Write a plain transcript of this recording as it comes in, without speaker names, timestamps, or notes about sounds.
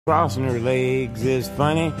Crossing her legs is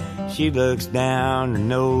funny. She looks down her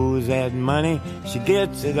nose at money. She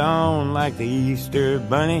gets it on like the Easter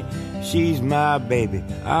bunny. She's my baby,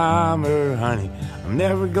 I'm her honey. I'm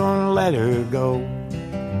never gonna let her go.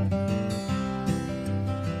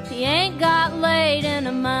 He ain't got laid in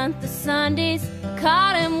a month of Sundays.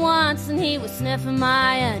 Caught him once and he was sniffing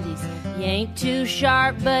my undies. He ain't too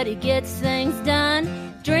sharp, but he gets things done.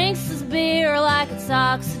 Drinks his beer like it's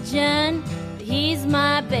oxygen. He's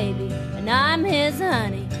my baby, and I'm his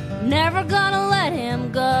honey. I'm never gonna let him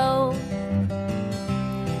go.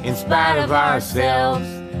 In spite of ourselves,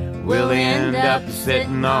 we'll end up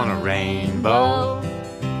sitting on a rainbow.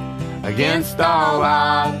 Against all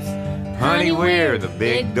odds, honey, we're the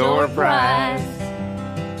big door prize.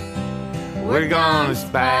 We're gonna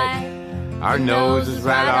spike our noses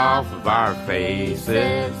right off of our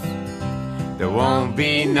faces. There won't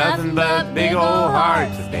be nothing but big old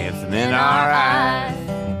hearts dancing in our eyes.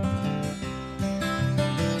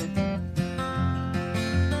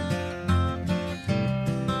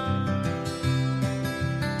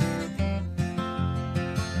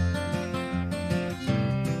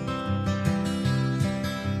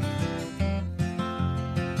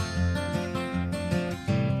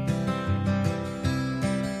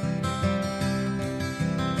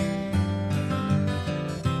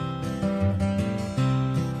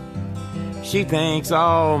 She thinks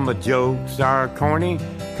all my jokes are corny.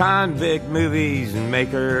 Convict movies and make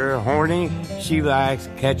her horny. She likes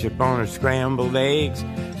ketchup on her scrambled eggs.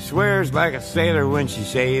 Swears like a sailor when she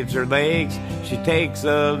shaves her legs. She takes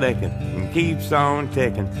a licking and keeps on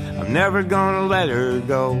ticking. I'm never gonna let her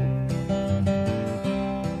go.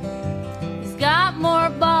 He's got more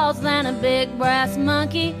balls than a big brass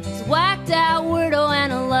monkey. He's whacked out weirdo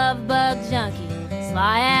and a love bug junkie.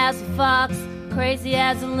 Sly as a fox, crazy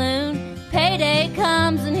as a loon. Payday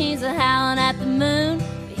comes and he's a-howling at the moon.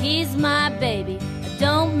 But he's my baby, I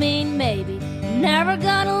don't mean maybe. I'm never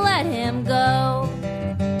gonna let him go.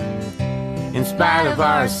 In spite of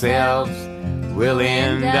ourselves, we'll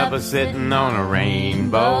end up a-sitting on a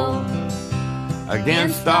rainbow.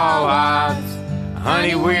 Against all odds,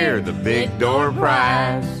 honey, we're the big door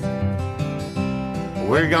prize.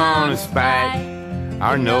 We're gonna spike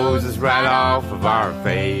our noses right off of our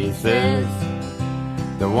faces.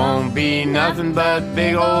 There won't be nothing but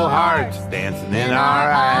big old hearts dancing in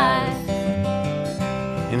our eyes.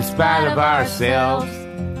 In spite of ourselves,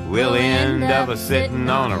 we'll end up a-sitting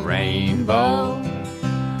on a rainbow.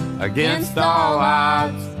 Against all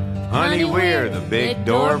odds, honey, we're the big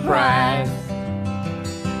door prize.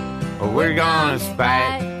 We're gonna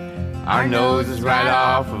spike our noses right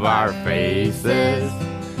off of our faces.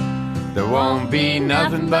 There won't be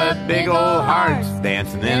nothing but big old hearts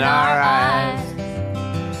dancing in our eyes.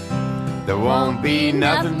 There won't be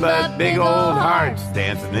nothing but big old hearts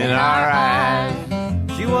dancing in our eyes.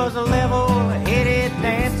 She was a level-headed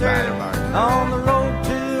dancer on the road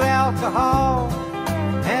to alcohol,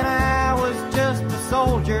 and I was just a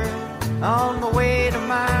soldier on my way to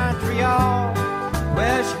Montreal.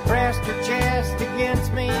 Well, she pressed her chest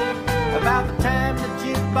against me about the time the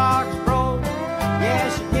jukebox broke. Yeah,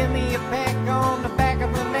 she gave me a peck on the back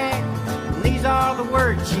of the neck, and these are the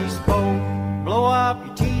words she spoke. Blow up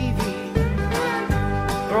your TV,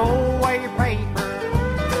 throw away your paper,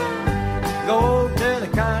 go to the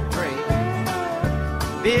country,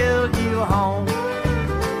 build you a home,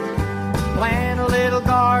 plant a little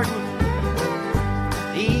garden,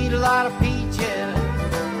 eat a lot of peaches,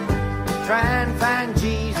 try and find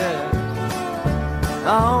Jesus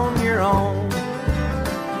on your own.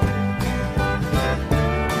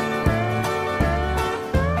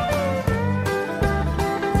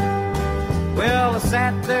 Well, I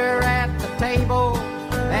sat there at the table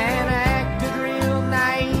and I acted real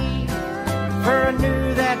naive, for I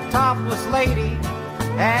knew that topless lady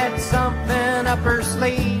had something up her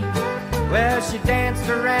sleeve. Well, she danced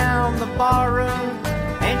around the barroom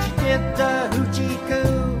and she did the hoochie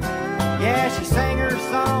coo. Yeah, she sang her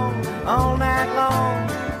song all night long,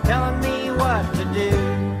 telling me what to do.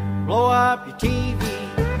 Blow up your TV,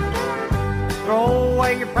 throw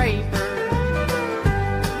away your paper,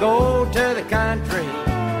 go to the country,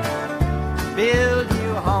 build you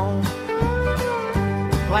a home,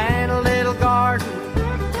 plant a little garden,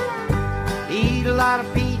 eat a lot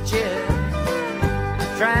of peaches,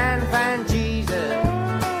 try and find Jesus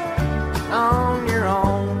on your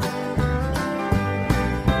own.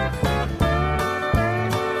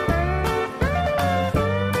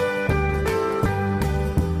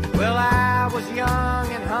 Well, I was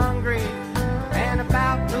young and hungry and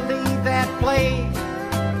about to leave that place,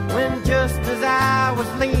 when just as I was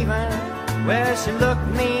leaving, well, she looked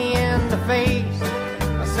me in the face.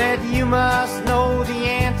 I said, you must know the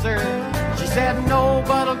answer. She said, no,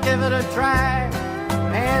 but I'll give it a try.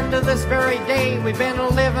 And to this very day, we've been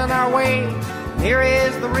living our way. Here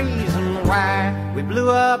is the reason why. We blew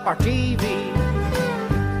up our TV,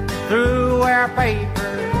 threw our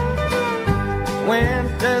paper, went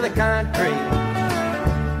to the country,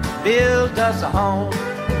 built us a home,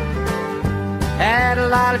 had a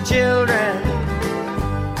lot of children,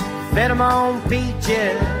 fed them on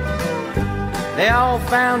peaches. They all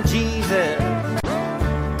found Jesus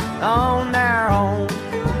on their own.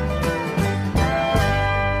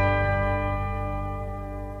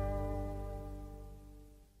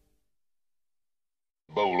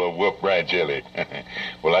 Bowl of Wolf Brand jelly.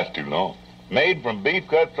 Well, that's too long. Made from beef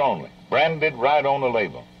cuts only. Branded right on the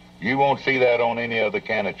label. You won't see that on any other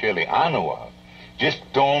can of chili I know of. Just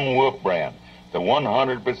on Wolf Brand. The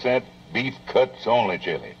 100% beef cuts only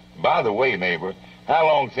chili. By the way, neighbor, how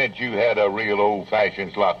long since you had a real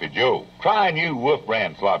old-fashioned sloppy joe? Try new Wolf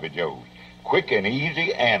Brand sloppy joes. Quick and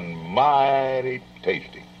easy and mighty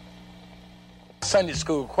tasty. Sunday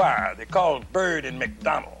school choir. They called Bird and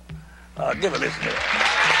McDonald. Give a listen to it.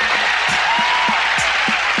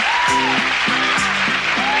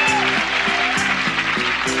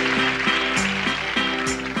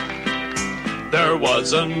 There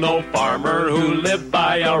was an old farmer who lived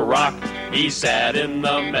by a rock. He sat in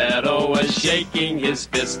the meadow shaking his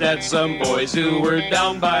fist at some boys who were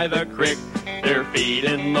down by the creek. Their feet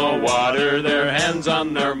in the water, their hands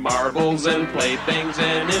on their marbles and playthings.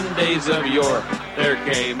 And in days of yore, there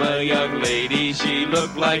came a young lady. She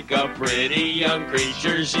looked like a pretty young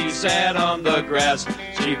creature. She sat on the grass.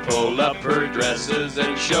 She pulled up her dresses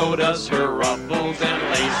and showed us her ruffles and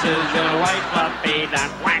laces. And white fluffy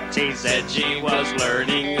duck quack, she said she was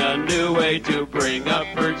learning a new way to bring up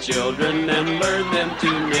her children and learn them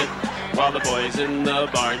to knit. While the boys in the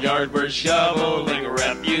barnyard were shoveling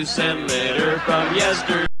refuse and litter from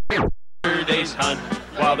yesterday's hunt.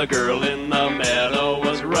 While the girl in the meadow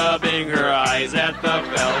was rubbing her eyes at the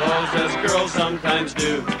fellows, as girls sometimes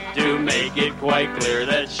do, to make it quite clear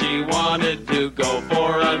that she wanted to go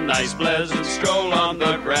for a nice pleasant stroll on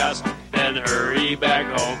the grass, then hurry back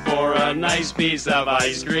home for a nice piece of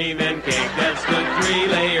ice cream and cake that stood 3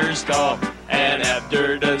 layers tall. And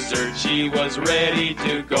after dessert she was ready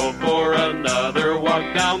to go for another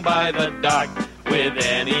walk down by the dock with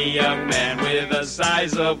any young man with a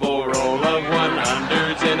sizable roll of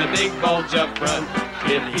 100s and a big bulge up front.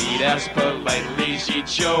 If he'd ask politely, she'd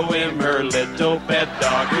show him her little pet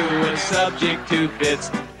dog who was subject to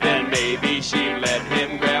fits. And maybe she let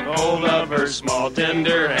him grab hold of her small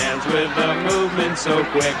tender hands with a movement so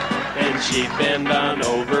quick. And she'd bend on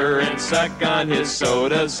over and suck on his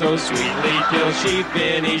soda so sweetly till she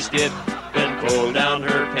finished it. Then pull down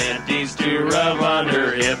her panties to rub on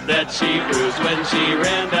her hip that she bruised when she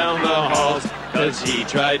ran down the halls. 'Cause he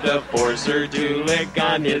tried to force her to lick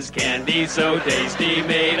on his candy so tasty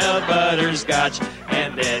made of butterscotch.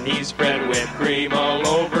 And then he spread whipped cream all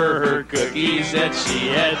over her cookies that she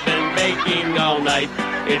had been baking all night.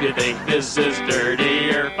 If you think this is dirty,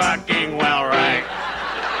 you're fucking well right.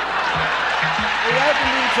 We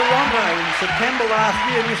opened in Toronto in September last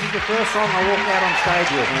year, and this is the first song I walked out on stage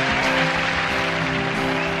with.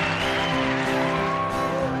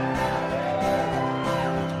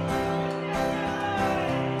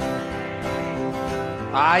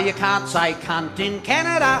 You can't say cunt in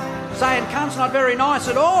Canada. Saying cunt's not very nice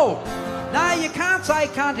at all. No, you can't say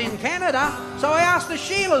cunt in Canada. So I asked the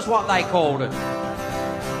Sheilas what they called it.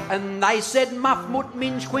 And they said muff, mut,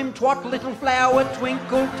 minge, quim, twat, little flower,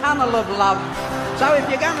 twinkle, tunnel of love. So if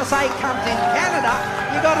you're going to say cunt in Canada,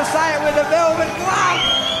 you got to say it with a velvet glove.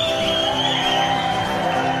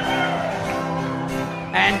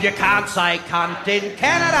 And you can't say cunt in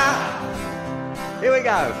Canada. Here we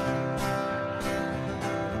go.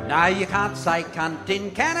 No, you can't say cunt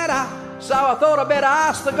in Canada. So I thought I'd better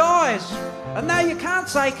ask the guys. And no, you can't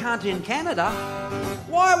say cunt in Canada.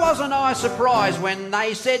 Why wasn't I surprised when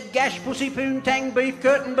they said gash, pussy, poontang, beef,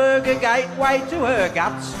 curtain, burger, gateway to her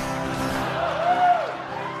guts?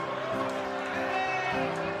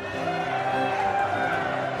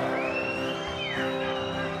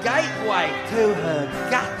 Gateway to her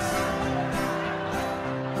guts.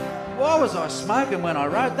 Why was I smoking when I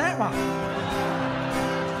wrote that one?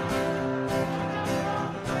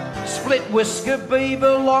 Split whisker,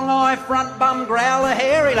 beaver, long eye, front bum, growler,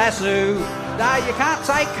 hairy lasso. No, you can't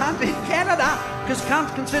say cunt in Canada, because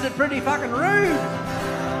cunt's considered pretty fucking rude.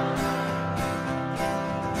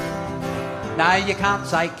 No, you can't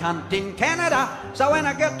say cunt in Canada. So when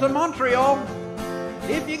I get to Montreal,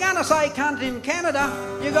 if you're going to say cunt in Canada,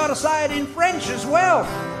 you got to say it in French as well.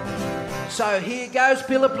 So here goes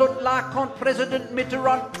Pilliplut, Larcont, President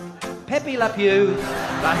Mitterrand, Pepe Le Pew. No, you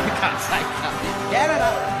can't say cunt in Canada,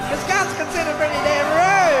 because cunt's considered pretty damn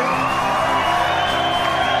rude.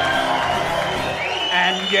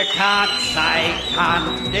 And you can't say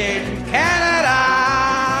cunt in Canada.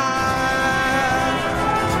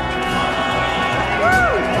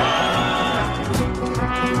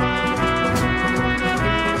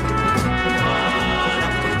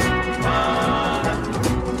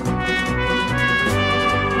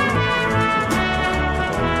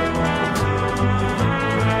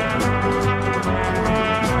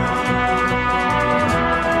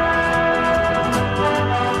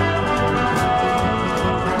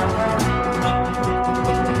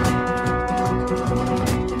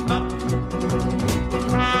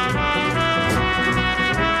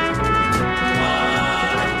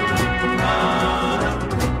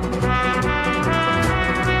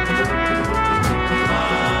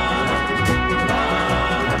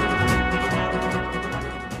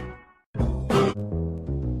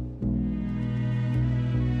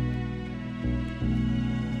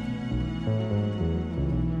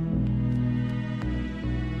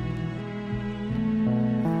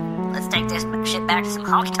 Take this shit back to some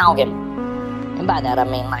honky tonkin'. And by that I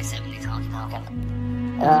mean like 70s honky tonkin'.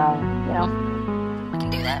 You know, we can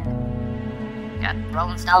do that. Got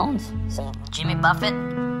Rolling Stones, some Jimmy Buffett.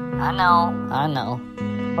 I know.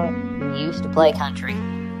 But he used to play country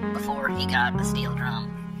before he got a steel drum.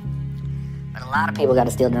 But a lot of people got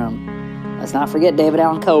a steel drum. Let's not forget David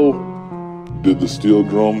Allan Coe. Did the steel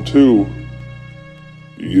drum too.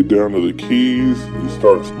 You get down to the keys, you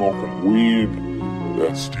start smoking weed,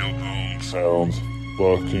 that steel drum sounds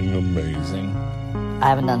fucking amazing. I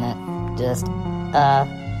haven't done that. Just,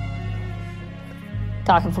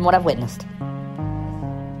 talking from what I've witnessed.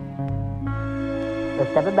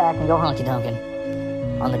 Let's step it back and go honky tonkin'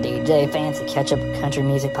 on the DJ Fancy Ketchup Country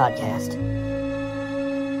Music Podcast.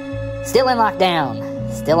 Still in lockdown.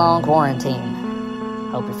 Still on quarantine.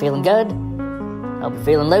 Hope you're feeling good. Hope you're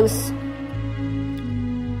feeling loose.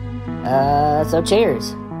 So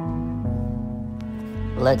cheers.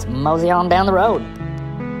 Let's mosey on down the road.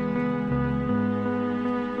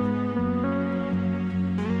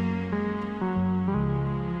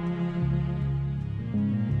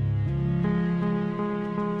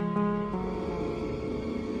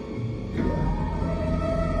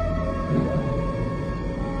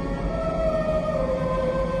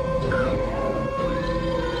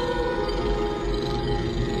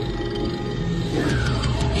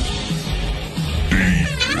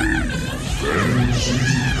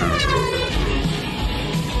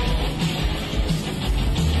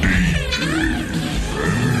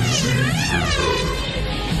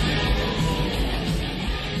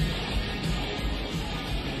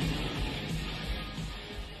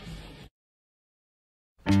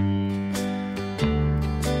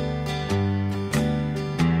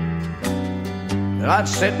 I was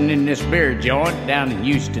sitting in this beer joint down in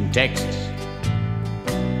Houston, Texas.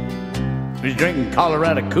 Was drinking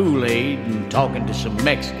Colorado Kool-Aid and talking to some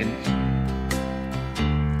Mexicans.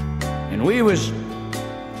 And we was,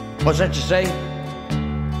 what's that you say?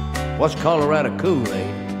 What's Colorado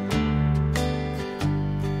Kool-Aid?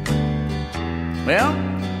 Well,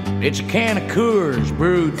 it's a can of Coors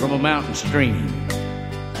brewed from a mountain stream.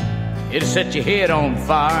 It'll set your head on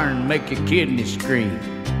fire and make your kidneys scream.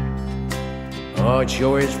 Oh, it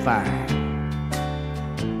sure is fine.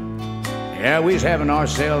 Yeah, we was having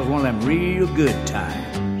ourselves one of them real good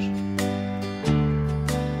times.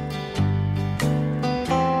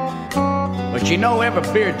 But you know, every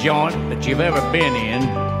beer joint that you've ever been in,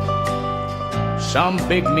 some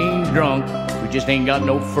big mean drunk who just ain't got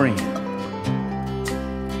no friend.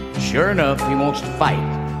 Sure enough, he wants to fight.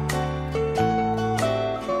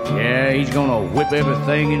 Yeah, he's gonna whip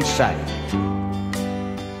everything in sight.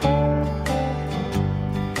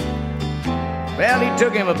 Well, he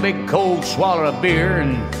took him a big cold swallow of beer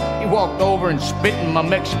and he walked over and spit in my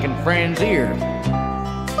Mexican friend's ear.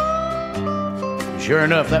 Sure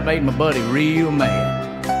enough, that made my buddy real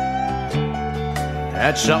mad.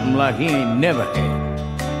 That's something like he ain't never had.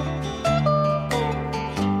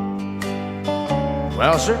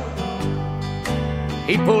 Well, sir,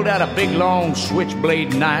 he pulled out a big long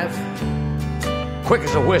switchblade knife. Quick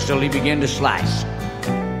as a whistle, he began to slice.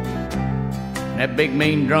 And that big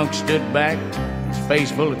mean drunk stood back,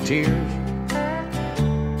 face full of tears,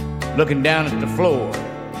 looking down at the floor,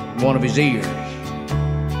 one of his ears.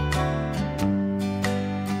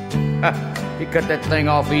 He cut that thing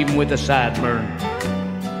off even with a sideburn.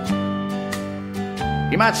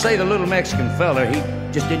 You might say the little Mexican fella, he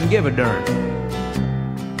just didn't give a darn.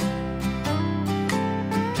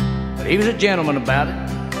 But He was a gentleman about it.